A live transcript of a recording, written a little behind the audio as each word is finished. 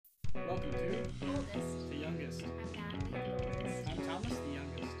Welcome to Oldest. The Youngest. I'm Natalie, the oldest. I'm Thomas, the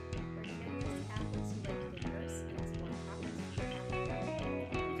youngest. We're two Catholics who like to converse and explore topics.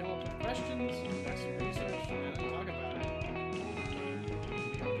 We come up with questions, do some research, and then talk about it.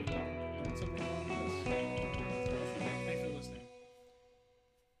 We hope you learn something along with us. Thanks for listening.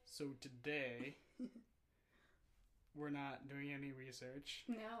 So today, we're not doing any research.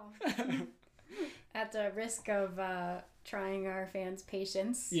 No. At the risk of trying our fans'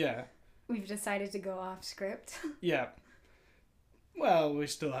 patience, Yeah. we've decided to go off script. Yeah. Well, we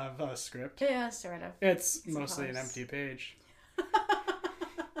still have a script. Yeah, sort of. It's mostly an Suppose. empty page.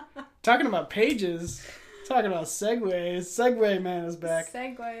 Talking about pages, talking about segues. Segway man is back.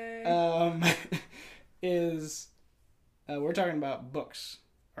 Segue. We're talking about books,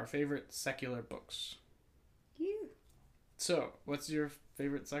 our favorite secular books. You. So, what's your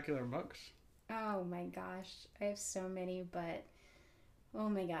favorite secular books? Oh my gosh, I have so many, but oh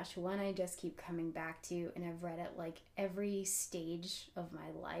my gosh, one I just keep coming back to, and I've read it like every stage of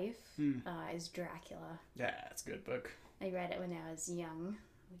my life, is Dracula. Yeah, it's a good book. I read it when I was young,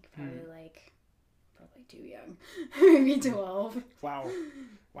 probably too young, maybe 12. Wow.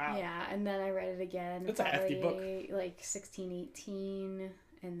 Yeah, and then I read it again, That's a hefty book. like 16, 18,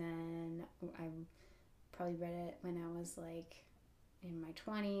 and then I probably read it when I was like in my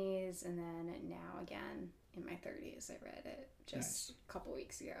 20s, and then now again in my 30s. I read it just a couple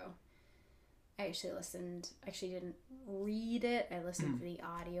weeks ago. I actually didn't read it. I listened to the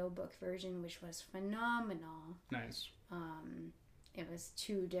audiobook version, which was phenomenal. Nice. It was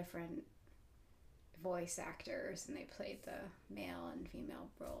two different voice actors, and they played the male and female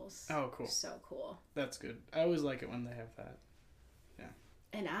roles. Oh, cool. So cool. That's good. I always like it when they have that. Yeah.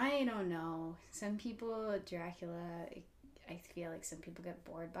 And I don't know. Some people, Dracula, I feel like some people get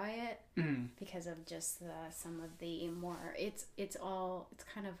bored by it because of just some of the more. It's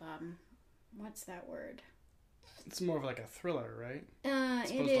kind of what's that word? It's more of like a thriller, right?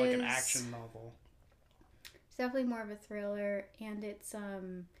 It's It supposed is to like an action novel. It's definitely more of a thriller, and it's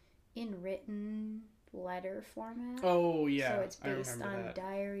in written letter format. Oh yeah. So it's based I remember on that.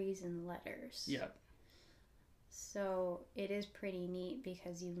 diaries and letters. Yeah. So it is pretty neat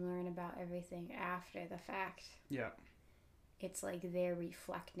because you learn about everything after the fact. Yeah. It's like they're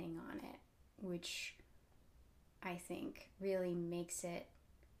reflecting on it, which I think really makes it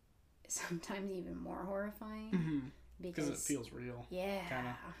sometimes even more horrifying. Because it feels real. Yeah. Kind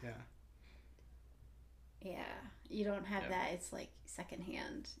of. Yeah. Yeah. You don't have that. It's like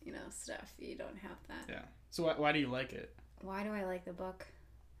secondhand, stuff. You don't have that. Yeah. So why do you like it? Why do I like the book?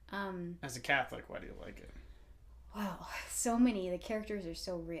 As a Catholic, why do you like it? Well, so many. The characters are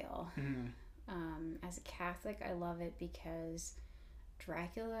so real. Mm-hmm. As a Catholic, I love it because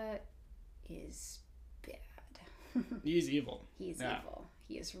Dracula is bad. He's evil. He's evil.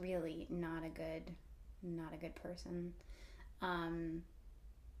 He is really not a good person.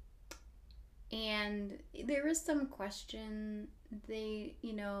 And there is some question.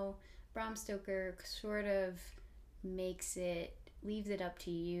 Bram Stoker sort of leaves it up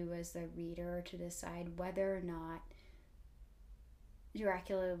to you as the reader to decide whether or not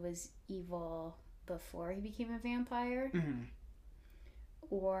Dracula was evil before he became a vampire,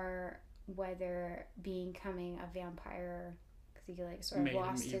 or whether becoming a vampire, because he sort of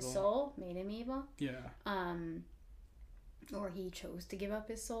lost his soul, made him evil. Yeah. Or he chose to give up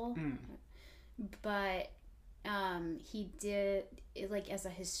his soul. But he did, as a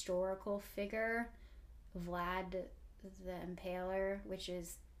historical figure, Vlad the Impaler, which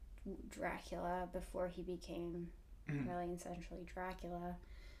is Dracula before he became really essentially Dracula,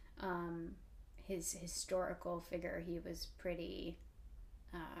 his historical figure, he was pretty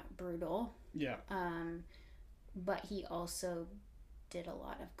brutal. Yeah. But he also did a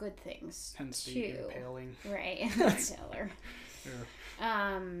lot of good things. Hence too. the impaling. Right. Impaler.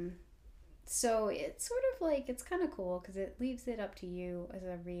 Yeah. So it's sort of it's kind of cool because it leaves it up to you as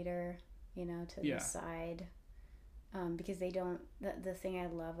a reader, to decide. Because they don't. The thing I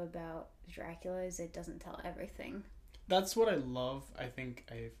love about Dracula is it doesn't tell everything. That's what I love. I think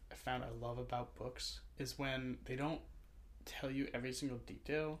I love about books is when they don't tell you every single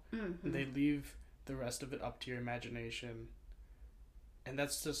detail. And they leave the rest of it up to your imagination. And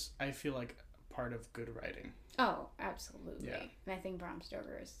that's just, I feel like, part of good writing. Oh, absolutely. Yeah. And I think Bram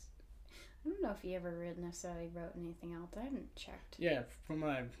Stoker is. I don't know if he ever necessarily wrote anything else. I haven't checked. Yeah, from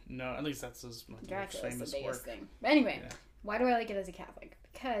what I know, at least that's his most Dracula's famous the biggest work. thing. But anyway, Yeah. Why do I like it as a Catholic?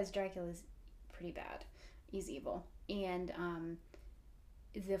 Because Dracula's pretty bad. He's evil. And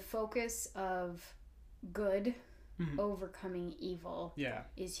the focus of good overcoming evil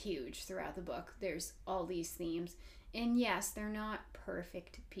is huge throughout the book. There's all these themes. And yes, they're not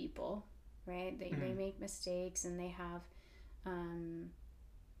perfect people, right? They make mistakes, and they have,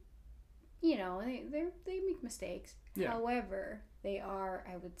 they make mistakes. Yeah. However, they are,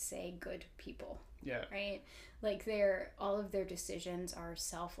 I would say, good people. Yeah. Right? Like all of their decisions are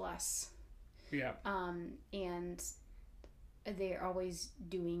selfless. Yeah. And they're always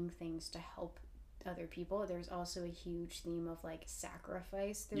doing things to help other people. There's also a huge theme of like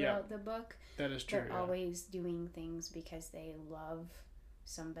sacrifice throughout the book. That is true. They're always doing things because they love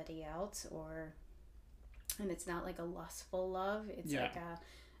somebody else, and it's not like a lustful love. It's like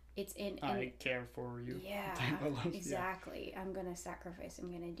I care for you. Yeah, exactly. I'm gonna sacrifice.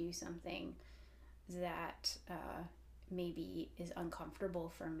 I'm gonna do something that maybe is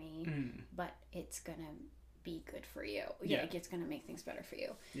uncomfortable for me, but it's gonna be good for you. Yeah, like it's gonna make things better for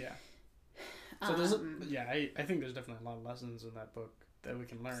you. Yeah. So I think there's definitely a lot of lessons in that book that we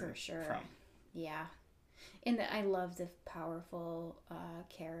can learn for sure. from. Yeah, and I love the powerful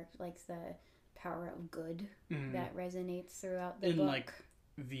character, like the power of good that resonates throughout the book. In like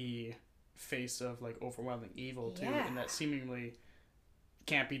the face of like overwhelming evil too, and that seemingly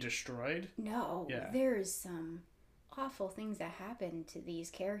can't be destroyed. No, there's some awful things that happen to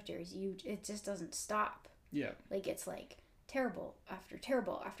these characters. It just doesn't stop. Yeah, like it's like terrible after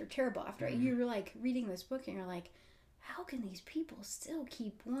terrible after terrible after. You're like reading this book and you're like, how can these people still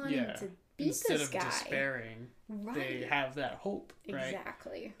keep wanting to beat Instead this guy? Instead of despairing, they have that hope, right?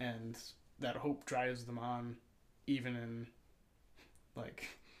 Exactly. And that hope drives them on, even in, like,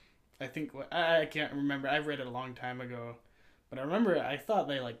 I think, I can't remember, I've read it a long time ago, but I remember I thought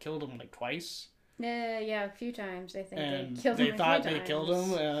they, like, killed him, like, twice. Yeah, a few times, I think and they killed him. They thought they killed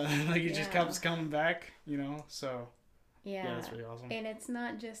him, like, he just kept coming back, so... Yeah, that's really awesome. And it's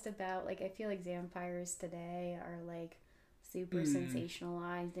not just about, like, I feel like vampires today are, like, super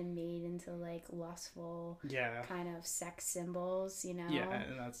sensationalized and made into, like, lustful kind of sex symbols, Yeah,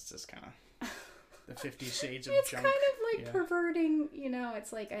 and that's just kind of the 50 Shades of it's junk. It's kind of, like, perverting,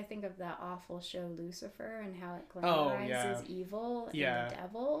 it's like, I think of that awful show Lucifer and how it glamorizes evil and the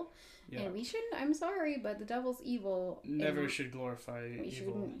devil. Yeah. And we shouldn't, I'm sorry, but the devil's evil. Never should glorify evil. We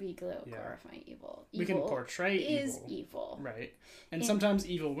shouldn't be glorifying evil. We can portray evil. Right. And sometimes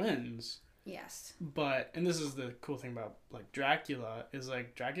evil wins. Yes. But, and this is the cool thing about, like, Dracula, is,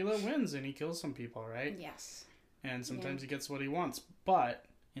 like, Dracula wins and he kills some people, right? Yes. And sometimes he gets what he wants, but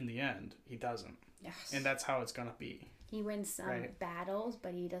in the end, he doesn't. Yes. And that's how it's gonna be. He wins some battles,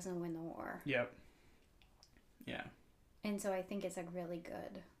 but he doesn't win the war. Yep. Yeah. And so I think it's a really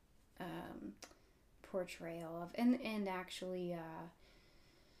good portrayal of, and actually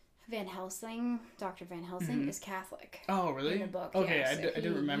Van Helsing, Dr. Van Helsing is Catholic. Oh, really? In the book. Okay, yeah. I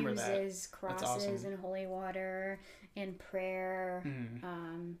didn't remember that. He uses crosses and holy water and prayer,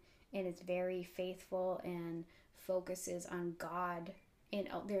 and it's very faithful and focuses on God. And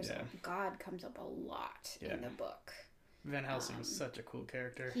God comes up a lot in the book. Van Helsing is such a cool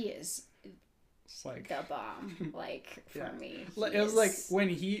character. He is. Like the bomb, like for me. It was like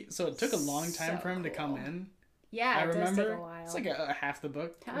when so it took a long time for him to come in. Yeah, I remember. Does take a while. It's like a half the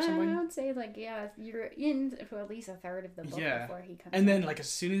book or something. I would say you're in for at least a third of the book before he comes. And then like as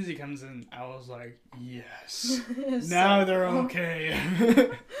soon as he comes in, I was like, yes, now they're okay.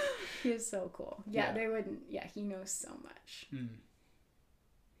 He is so cool. Yeah, they wouldn't. Yeah, he knows so much.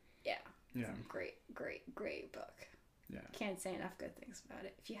 Yeah. It's a great book. Yeah. Can't say enough good things about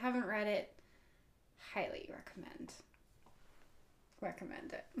it. If you haven't read it, highly recommend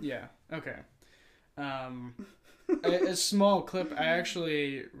it. Yeah. Okay. A small clip. I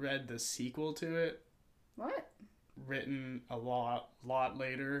actually read the sequel to it. What? Written a lot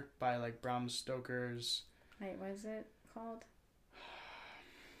later by like Bram Stoker's. Wait, what is it called?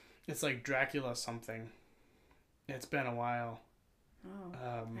 It's like Dracula something. It's been a while. Oh,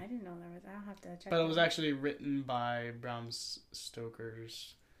 I didn't know there was. I'll have to check. But it was actually written by Bram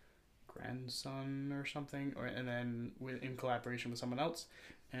Stoker's grandson or something, and then in collaboration with someone else.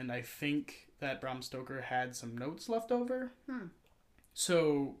 And I think that Bram Stoker had some notes left over.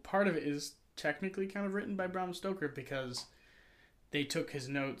 So part of it is technically kind of written by Bram Stoker because they took his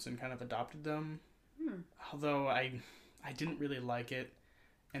notes and kind of adopted them. Although I didn't really like it,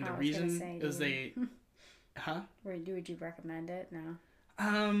 and the reason is they. Huh? Would you recommend it? No.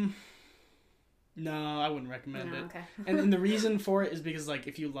 No, I wouldn't recommend it. Okay. and the reason for it is because, like,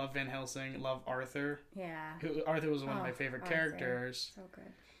 if you love Van Helsing, love Arthur. Yeah. Arthur was one of my favorite characters. So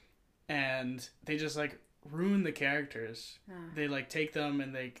good. And they just, like, ruin the characters. They, like, take them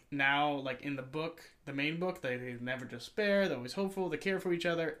and they now, like, in the book, the main book, they never despair. They're always hopeful. They care for each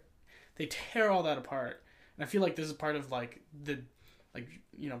other. They tear all that apart. And I feel like this is part of, like,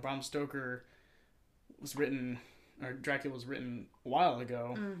 Bram Stoker was written, or Dracula was written a while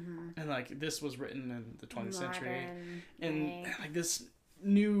ago, Mm-hmm. and like this was written in the 20th century, Modern, and right. like this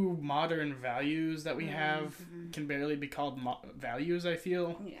new modern values that we have Mm-hmm. can barely be called values, I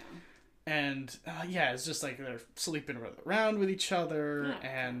feel. Yeah. And yeah, it's just like they're sleeping around with each other, Not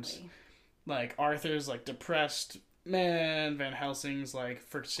and really. like Arthur's like depressed man, Van Helsing's like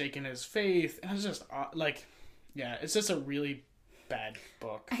forsaken his faith, and it's just like, yeah, it's just a really bad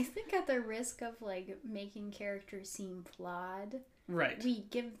book. I think at the risk of like making characters seem flawed, Right. we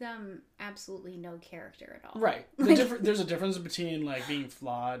give them absolutely no character at all. Right. There's a difference between like being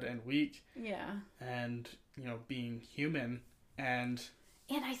flawed and weak, Yeah. and being human, and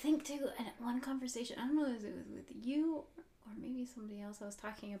And I think too, in one conversation, I don't know if it was with you or maybe somebody else, I was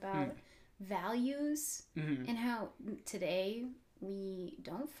talking about values mhm. and how today we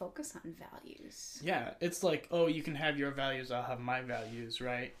don't focus on values. Yeah, it's like, oh, you can have your values, I'll have my values,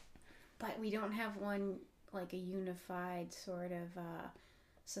 right? But we don't have one, like a unified sort of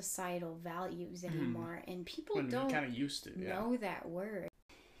societal values anymore. And people When we don't kind of used to. Yeah. know that word.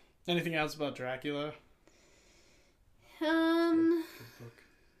 Anything else about Dracula? No, Good book.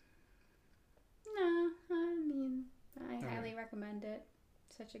 I mean, I Okay. highly recommend it.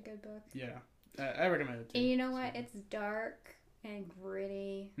 Such a good book. Yeah, I recommend it too. And you know what? It's dark and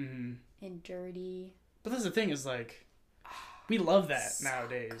gritty hmm and dirty. But that's the thing is like, we love that So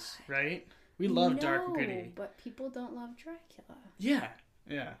nowadays, right? We love dark and gritty. But people don't love Dracula. Yeah,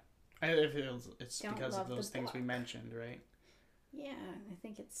 yeah. I feel it's Don't because of love the those things we book. mentioned, right? Yeah, I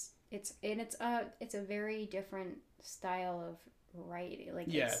think it's a very different style of writing. Like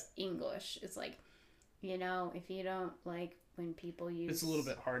Yeah. it's English. It's like, if you don't like when people use It's a little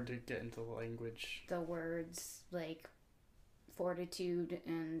bit hard to get into the language. the words like fortitude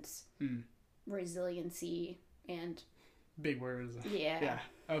and Mm. resiliency and Big words. yeah, Yeah.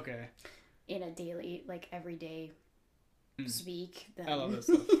 Okay. in a daily, like everyday Mm. speak, then I love this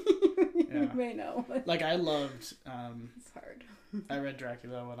stuff. Yeah. I know. Like I loved. It's hard. I read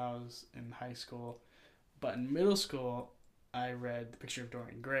Dracula when I was in high school, but in middle school, I read The Picture of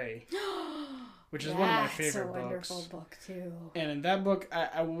Dorian Gray, which is one of my favorite That's a wonderful books. book too. And in that book,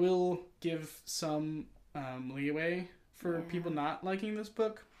 I will give some leeway for Yeah. people not liking this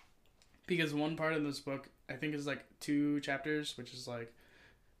book, because one part of this book, I think, is like 2 chapters, which is like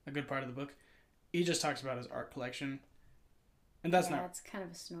a good part of the book. He just talks about his art collection, and that's not. It's kind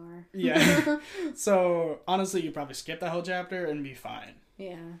of a snore. Yeah. So honestly, you probably skip that whole chapter and be fine.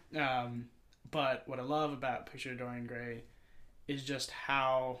 Yeah. But what I love about Picture of Dorian Gray is just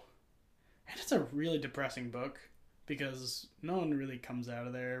how, and it's a really depressing book because no one really comes out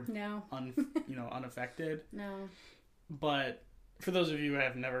of there No. unaffected. No. But for those of you who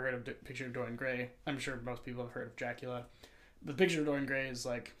have never heard of Picture of Dorian Gray, I'm sure most people have heard of Dracula. The Picture of Dorian Gray is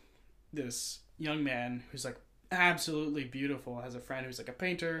like this young man who's like absolutely beautiful, has a friend who's like a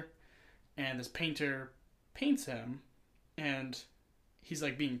painter, and this painter paints him, and he's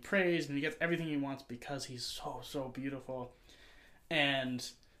like being praised, and he gets everything he wants because he's so beautiful. And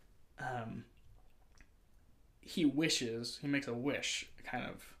he makes a wish, kind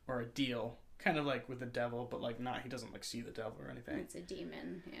of, or a deal, kind of like with the devil, but like not, he doesn't like see the devil or anything. It's a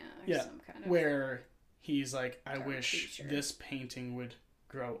demon, or Yeah, some kind of where he's like, I dark wish creature. this painting would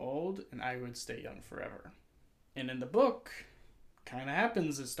grow old and I would stay young forever. And in the book, kind of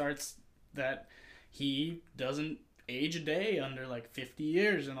happens. It starts that he doesn't age a day under like 50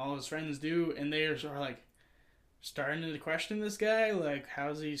 years, and all his friends do, and they are sort of like starting to question this guy, like,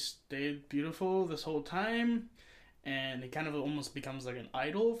 how's he stayed beautiful this whole time? And he kind of almost becomes like an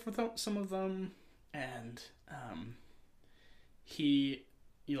idol for some of them. And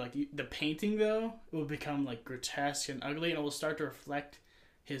the painting though will become like grotesque and ugly, and it will start to reflect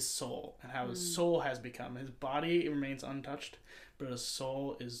his soul and how his soul has become. His body remains untouched, but his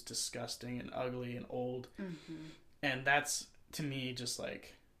soul is disgusting and ugly and old. Mm-hmm. And that's, to me, just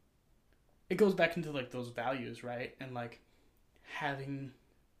like, it goes back into like those values, right? And like having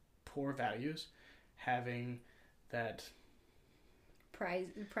poor values, having that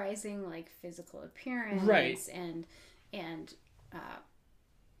prizing like physical appearance, Right. and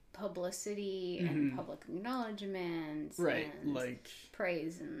publicity Mhm. and public acknowledgement, right, and like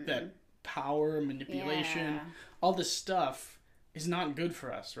praise and that power, manipulation, yeah. all this stuff is not good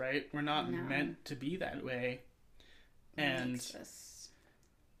for us, right? We're not No. meant to be that way. It And makes us,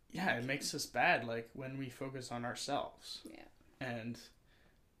 yeah, it makes us bad, like when we focus on ourselves. yeah. And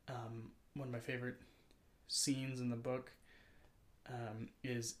one of my favorite scenes in the book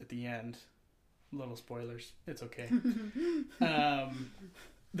is at the end. Little spoilers, it's okay.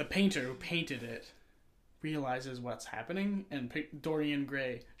 The painter who painted it realizes what's happening, and Dorian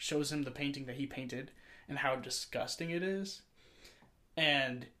Gray shows him the painting that he painted and how disgusting it is.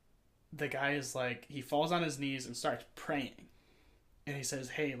 And the guy is like, he falls on his knees and starts praying. And he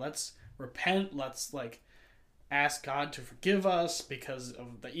says, hey, let's repent. Let's like ask God to forgive us because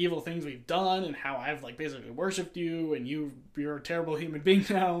of the evil things we've done and how I've like basically worshipped you and you're a terrible human being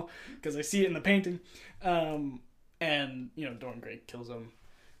now because I see it in the painting. And you know, Dorian Gray kills him.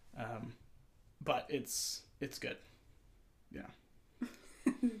 But it's good. Yeah.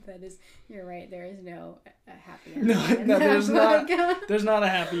 That is, you're right. There is no happy No, ending. no, there's not. There's not a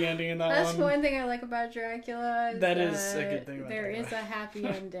happy ending in that That's one. one thing I like about Dracula. That is a good thing about There Dracula. is a happy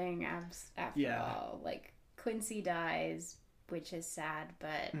ending after Yeah. all. Like Quincy dies, which is sad,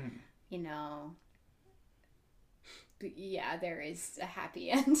 but you know, yeah, there is a happy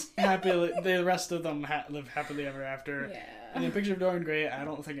end. The rest of them live happily ever after. Yeah. And in Picture of Dorian Gray, I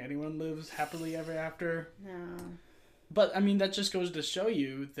don't think anyone lives happily ever after. No. But I mean, that just goes to show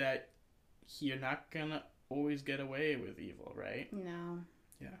you that you're not gonna always get away with evil, right? No.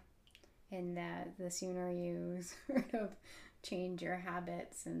 Yeah. And that the sooner you sort of change your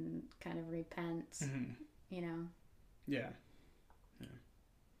habits and kind of repent, you know. Yeah.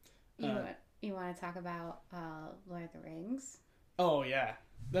 You want to talk about Lord of the Rings? Oh yeah,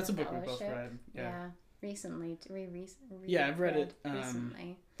 that's a book we both Fellowship? read. Yeah. Recently. Yeah, I've read it.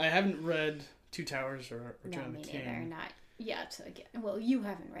 Recently. I haven't read Two Towers or Return No, of me the King. neither. Not yet. Again, well, you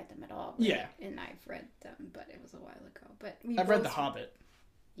haven't read them at all. Right? Yeah. And I've read them, but it was a while ago. But I've read The Hobbit.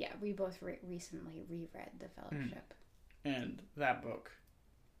 Yeah, we both recently reread The Fellowship. And that book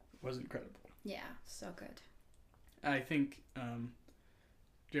was incredible. Yeah, so good. I think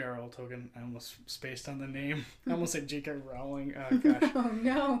J.R.R. Tolkien, I almost spaced on the name. I almost said J.K. Rowling. Oh, gosh. Oh,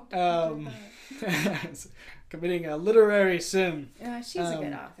 no. Committing a literary sin. She's a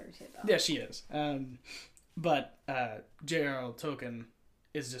good author, too, though. Yeah, she is. But J.R.R. Tolkien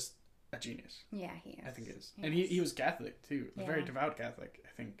is just a genius. Yeah, he is. I think he is. Yes. And he was Catholic, too. A very Yeah. devout Catholic,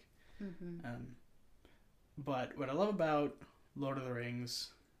 I think. Mm-hmm. But what I love about Lord of the Rings,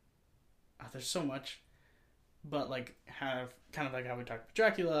 there's so much, but like have kind of like how we talked about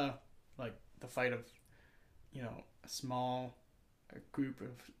Dracula, like the fight of, you know, a small group of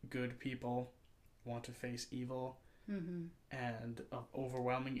good people want to face evil and of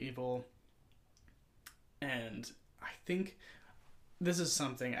overwhelming evil. And I think this is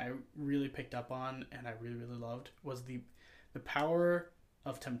something I really picked up on and I really, really loved was the power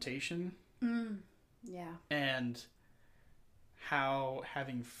of temptation. Yeah. And how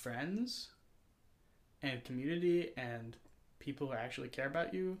having friends and community and people who actually care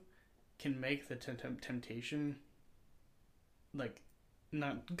about you can make the temptation like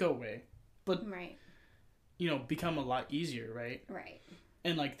not go away, but right, you know, become a lot easier, right? Right.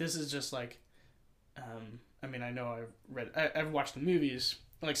 And like this is just like, I mean, I know I've watched the movies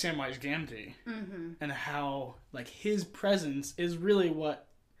like Samwise Gamgee and how like his presence is really what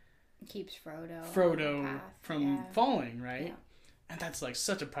keeps Frodo from falling, right? Yeah. And that's like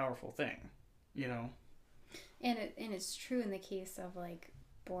such a powerful thing, you know. And it's true in the case of like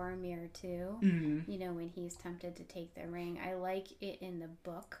Boromir too. Mm-hmm. You know, when he's tempted to take the ring, I like it in the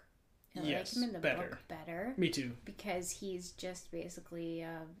book. I Yes, like him in the better. book better. Me too. Because he's just basically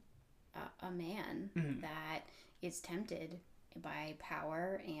a man that is tempted by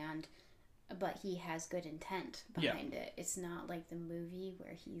power but he has good intent behind it. It's not like the movie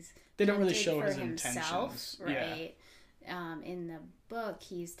where they don't really show for his himself, intentions, right? Yeah. In the book,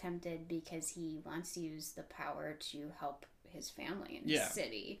 he's tempted because he wants to use the power to help his family in his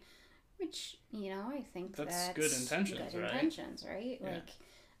city, which I think that's good intentions, good right? intentions, right? Yeah.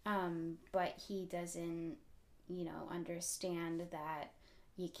 Like, but he doesn't, understand that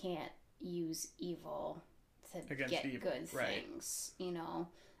you can't use evil to get good things,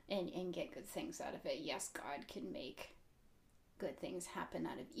 and get good things out of it. Yes, God can make good things happen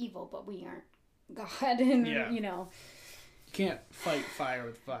out of evil, but we aren't God, and you can't fight fire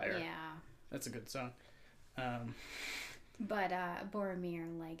with fire. Yeah, that's a good song. But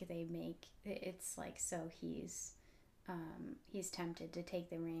Boromir, like they make it's like so he's tempted to take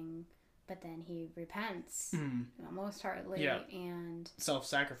the ring, but then he repents most heartily and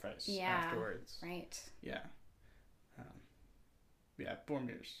self-sacrifice afterwards. Right. Yeah.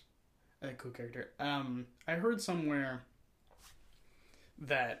 Boromir's a cool character. I heard somewhere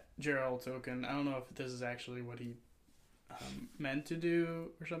that J.R.R. Tolkien, I don't know if this is actually what he meant to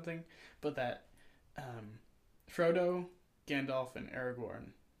do or something, but that Frodo, Gandalf, and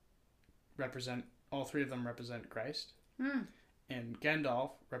Aragorn all three of them represent Christ. And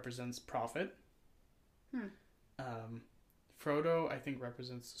Gandalf represents prophet. Frodo, I think,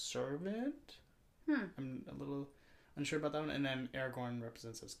 represents servant. I'm a little unsure about that one. And then Aragorn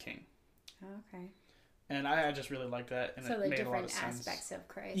represents as king. Okay. And I just really like that, and So it the made a lot of different sense. aspects of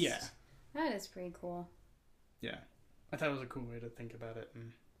Christ. Yeah. That is pretty cool. Yeah. I thought it was a cool way to think about it.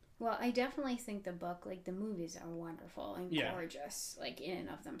 And Well, I definitely think the book, like the movies are wonderful and Yeah. gorgeous, like in and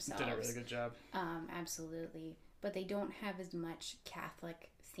of themselves. did a really good job. Absolutely. But they don't have as much Catholic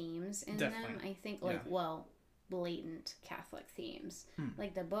themes in Definitely. them. I think, Yeah. blatant Catholic themes. Hmm.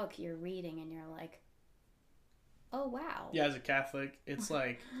 Like the book you're reading and you're like, oh, wow. Yeah, as a Catholic, it's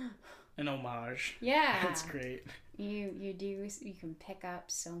like an homage. Yeah. It's great. You can pick up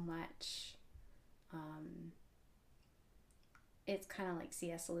so much. It's kind of like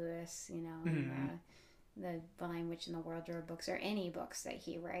C.S. Lewis, you know, and, the Lion, Witch, and the Wardrobe books, or any books that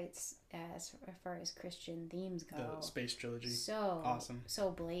he writes as far as Christian themes go. The Space Trilogy. So Awesome.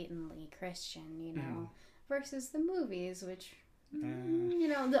 So blatantly Christian, you know, versus the movies, which, you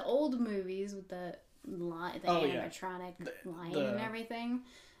know, the old movies with the animatronic lion and everything.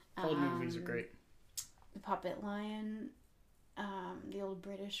 Old movies are great. The Puppet Lion, the old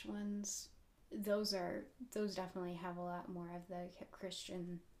British ones, those definitely have a lot more of the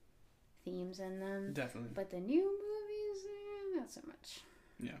Christian themes in them. Definitely. But the new movies, not so much.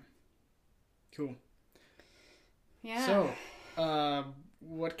 Yeah. Cool. Yeah. So,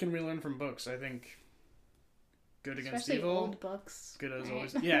 what can we learn from books? I think good against especially evil. old books. Good as right?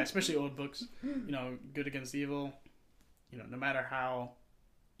 always. Yeah, especially old books. You know, good against evil. You know, no matter how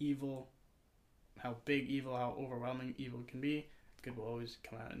evil, how big evil, how overwhelming evil can be, good will always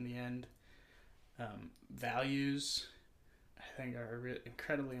come out in the end. Values, I think, are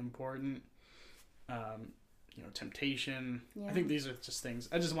incredibly important. You know, temptation. Yeah. I think these are just things.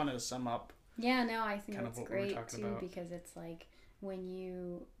 I just wanted to sum up. Yeah, no, I think kind of that's what we were great talking too, about. because it's like when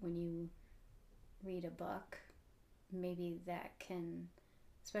you read a book, maybe that can,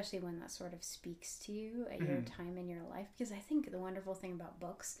 especially when that sort of speaks to you at your time in your life, because I think the wonderful thing about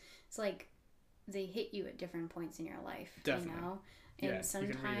books is like they hit you at different points in your life. Definitely. You know, and Yeah,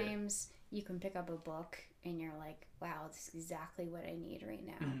 sometimes you can pick up a book and you're like, wow, this is exactly what I need right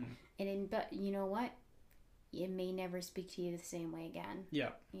now. But you know what? It may never speak to you the same way again. Yeah.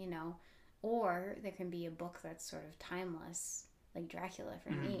 You know, or there can be a book that's sort of timeless, like Dracula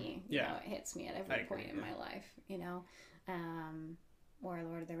for me. You know, it hits me at every point in my life, you know. Or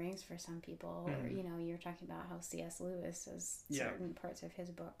Lord of the Rings for some people. Or, you know, you're talking about how C.S. Lewis has certain parts of his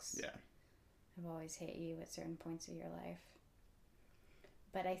books have always hit you at certain points of your life.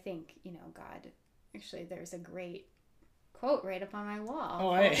 But I think, you know, God, actually, there's a great quote right up on my wall.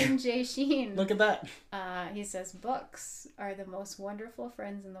 Oh, hey. From Jay Sheen. Look at that. He says, books are the most wonderful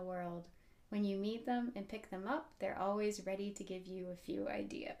friends in the world. When you meet them and pick them up, they're always ready to give you a few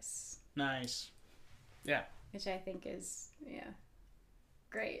ideas. Nice. Yeah. Which I think is,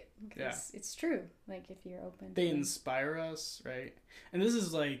 great. Because it's true. Like, if you're open They inspire us, right? And this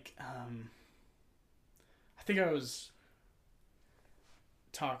is like, I think I was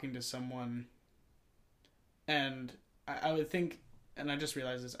talking to someone, and I would think, and I just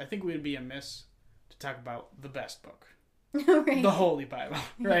realized this, I think we'd be amiss to talk about the best book. right. The Holy Bible,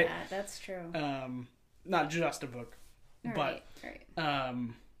 right? Yeah, that's true. Not just a book, but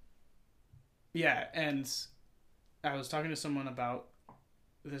yeah, and I was talking to someone about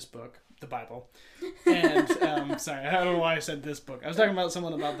this book, the Bible, and sorry, I don't know why I said this book. I was talking about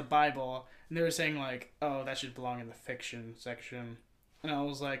someone about the Bible, and they were saying like, oh, that should belong in the fiction section. And I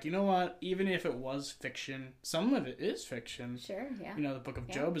was like, you know what? Even if it was fiction, some of it is fiction. Sure, yeah. You know, the Book of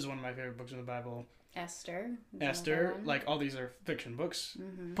Job is one of my favorite books in the Bible. Esther, like all these are fiction books.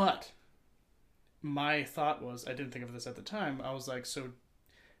 But my thought was, I didn't think of this at the time. I was like, so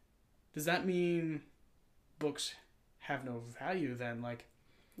does that mean books have no value then? Like,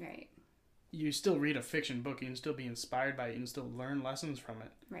 right. You still read a fiction book, you can still be inspired by it, you can still learn lessons from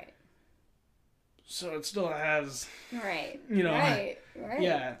it. Right. So it still has, right. You know, right.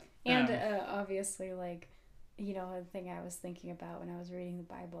 Yeah. And obviously, like, you know, the thing I was thinking about when I was reading the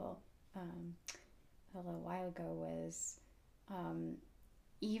Bible a little while ago was,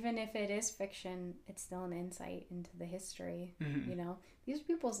 even if it is fiction, it's still an insight into the history. You know, these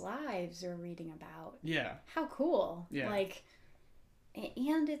people's lives are reading about. Yeah. How cool. Yeah. Like,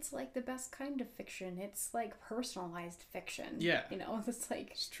 and it's like the best kind of fiction. It's like personalized fiction. Yeah. You know, it's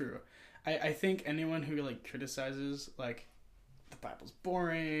like. It's true. I think anyone who like criticizes like the Bible's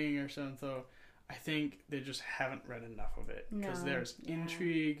boring or something, though, I think they just haven't read enough of it. Because there's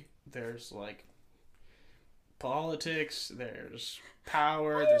intrigue, there's like politics, there's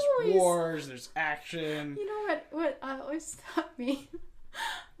power, there's wars, there's action. You know what always stopped me?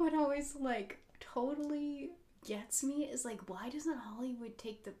 What always like totally gets me is like, why doesn't Hollywood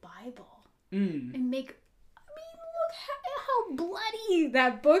take the Bible and make? I mean, look how bloody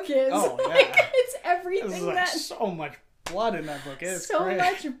that book is. Oh, yeah. Like, it's There's everything like that. so much blood in that book. It's So great.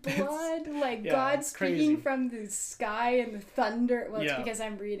 much blood, like yeah, God it's speaking crazy. from the sky and the thunder. Well, it's Yeah. because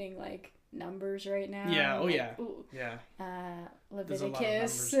I'm reading like Numbers right now. Yeah, oh, like, yeah. ooh, Yeah. Leviticus There's a lot of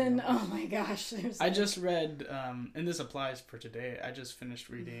numbers in and Numbers. oh my gosh, there's. I like- just read, and this applies for today, I just finished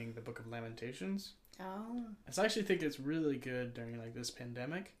reading the Book of Lamentations. Oh. I actually think it's really good during like this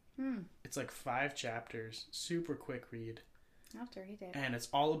pandemic. Hmm. It's like 5 chapters, super quick read. I'll have to read it. And it's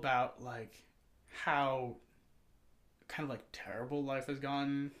all about like how kind of like terrible life has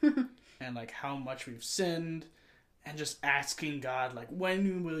gone and like how much we've sinned and just asking God like,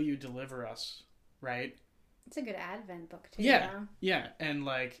 when will you deliver us, right? It's a good Advent book too. Yeah. Yeah, and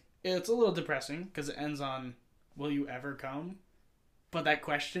like it's a little depressing because it ends on, will you ever come? But that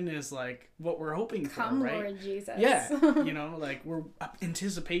question is like what we're hoping Come, for, right? Lord Jesus. Yeah, you know, like we're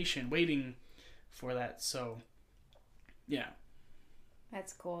anticipation, waiting for that. So, yeah.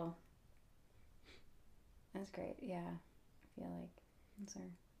 That's cool. That's great. Yeah. I feel like those are.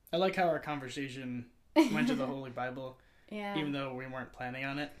 I like how our conversation went to the Holy Bible, Yeah. even though we weren't planning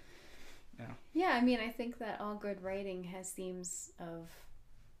on it. Yeah, I mean, I think that all good writing has themes of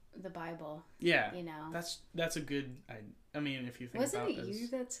the Bible. Yeah, You know. that's a good. I mean, if you think Wasn't about it this, you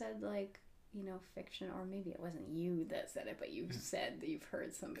that said like, you know, fiction, or maybe it wasn't you that said it, but you said that you've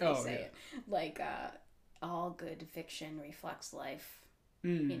heard somebody Oh, say yeah. it. Like, all good fiction reflects life.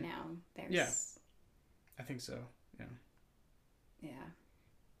 Mm, You know, there's. Yeah. I think so. Yeah. Yeah.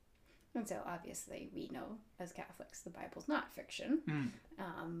 And so obviously we know as Catholics the Bible's not fiction,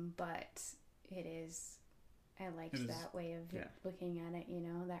 but it is. I liked It is, that way of yeah. looking at it. You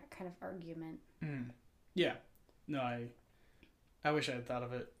know, that kind of argument Yeah. No, I wish I had thought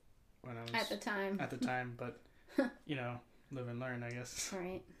of it when I was at the time. but you know, live and learn, I guess.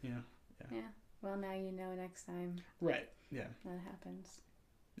 Right. Yeah. Yeah. Well, now you know next time Right. Yeah. that happens.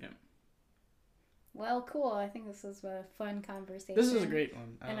 Yeah. Well, cool. I think this was a fun conversation. This is a great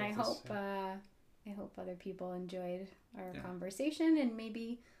one. And I love hope this, I hope other people enjoyed our Yeah. conversation, and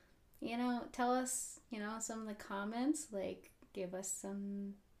maybe, you know, tell us, you know, some of the comments, like give us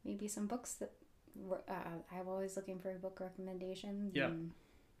some books that I'm always looking for book recommendations. Yeah. and-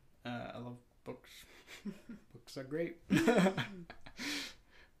 I love books. Books are great.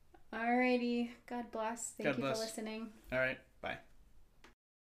 Alrighty. God bless. Thank God you bless. for listening. All right. Bye.